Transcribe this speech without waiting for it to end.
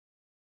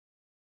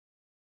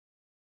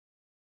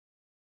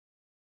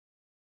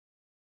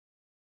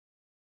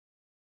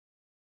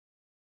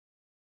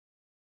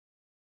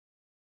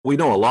We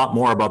know a lot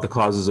more about the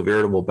causes of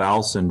irritable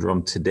bowel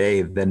syndrome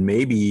today than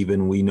maybe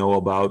even we know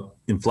about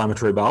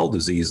inflammatory bowel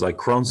disease like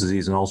Crohn's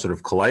disease and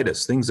ulcerative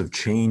colitis. Things have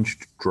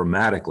changed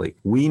dramatically.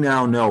 We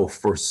now know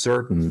for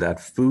certain that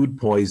food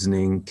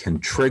poisoning can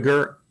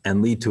trigger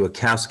and lead to a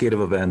cascade of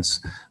events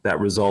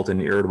that result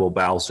in irritable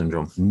bowel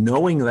syndrome.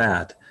 Knowing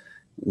that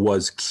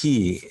was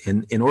key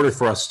in order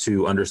for us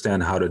to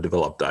understand how to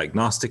develop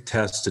diagnostic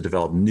tests, to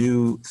develop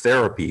new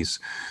therapies.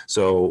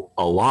 So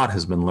a lot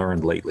has been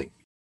learned lately.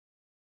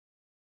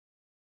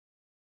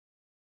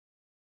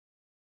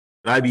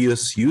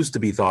 IBS used to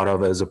be thought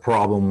of as a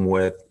problem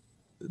with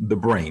the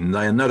brain.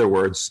 In other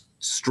words,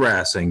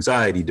 stress,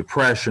 anxiety,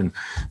 depression,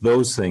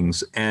 those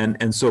things.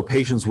 And so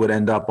patients would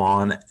end up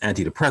on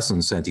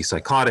antidepressants,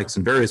 antipsychotics,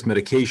 and various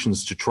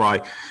medications to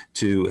try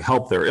to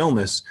help their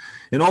illness.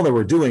 And all they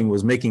were doing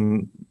was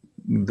making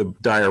the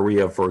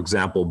diarrhea, for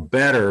example,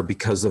 better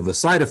because of the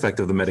side effect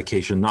of the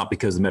medication, not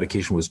because the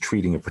medication was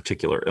treating a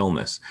particular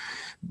illness.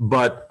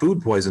 But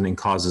food poisoning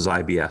causes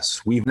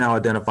IBS. We've now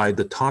identified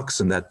the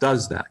toxin that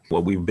does that.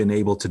 What we've been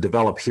able to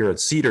develop here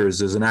at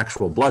Cedars is an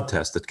actual blood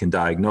test that can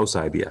diagnose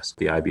IBS,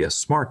 the IBS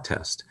SMART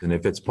test. And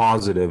if it's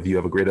positive, you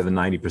have a greater than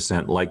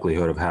 90%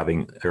 likelihood of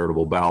having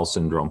irritable bowel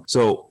syndrome.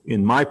 So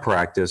in my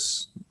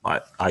practice,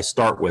 I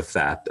start with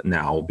that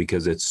now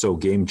because it's so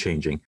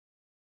game-changing.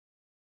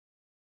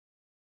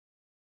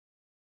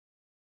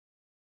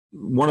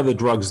 One of the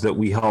drugs that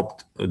we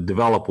helped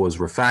develop was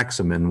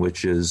rifaximin,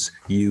 which is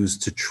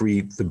used to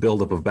treat the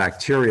buildup of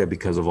bacteria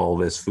because of all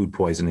this food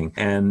poisoning.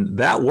 And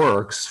that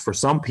works for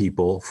some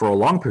people for a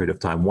long period of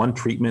time. One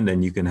treatment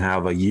and you can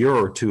have a year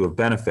or two of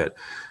benefit,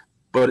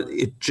 but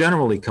it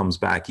generally comes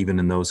back even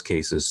in those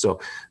cases.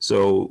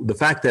 So the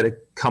fact that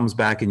it comes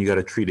back and you got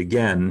to treat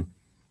again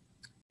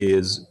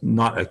is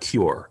not a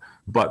cure.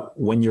 But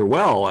when you're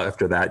well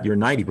after that, you're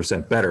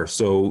 90% better.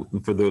 So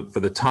for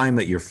the time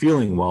that you're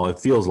feeling well, it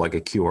feels like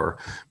a cure.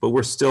 But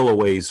we're still a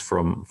ways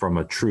from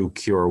a true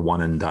cure,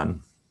 one and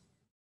done.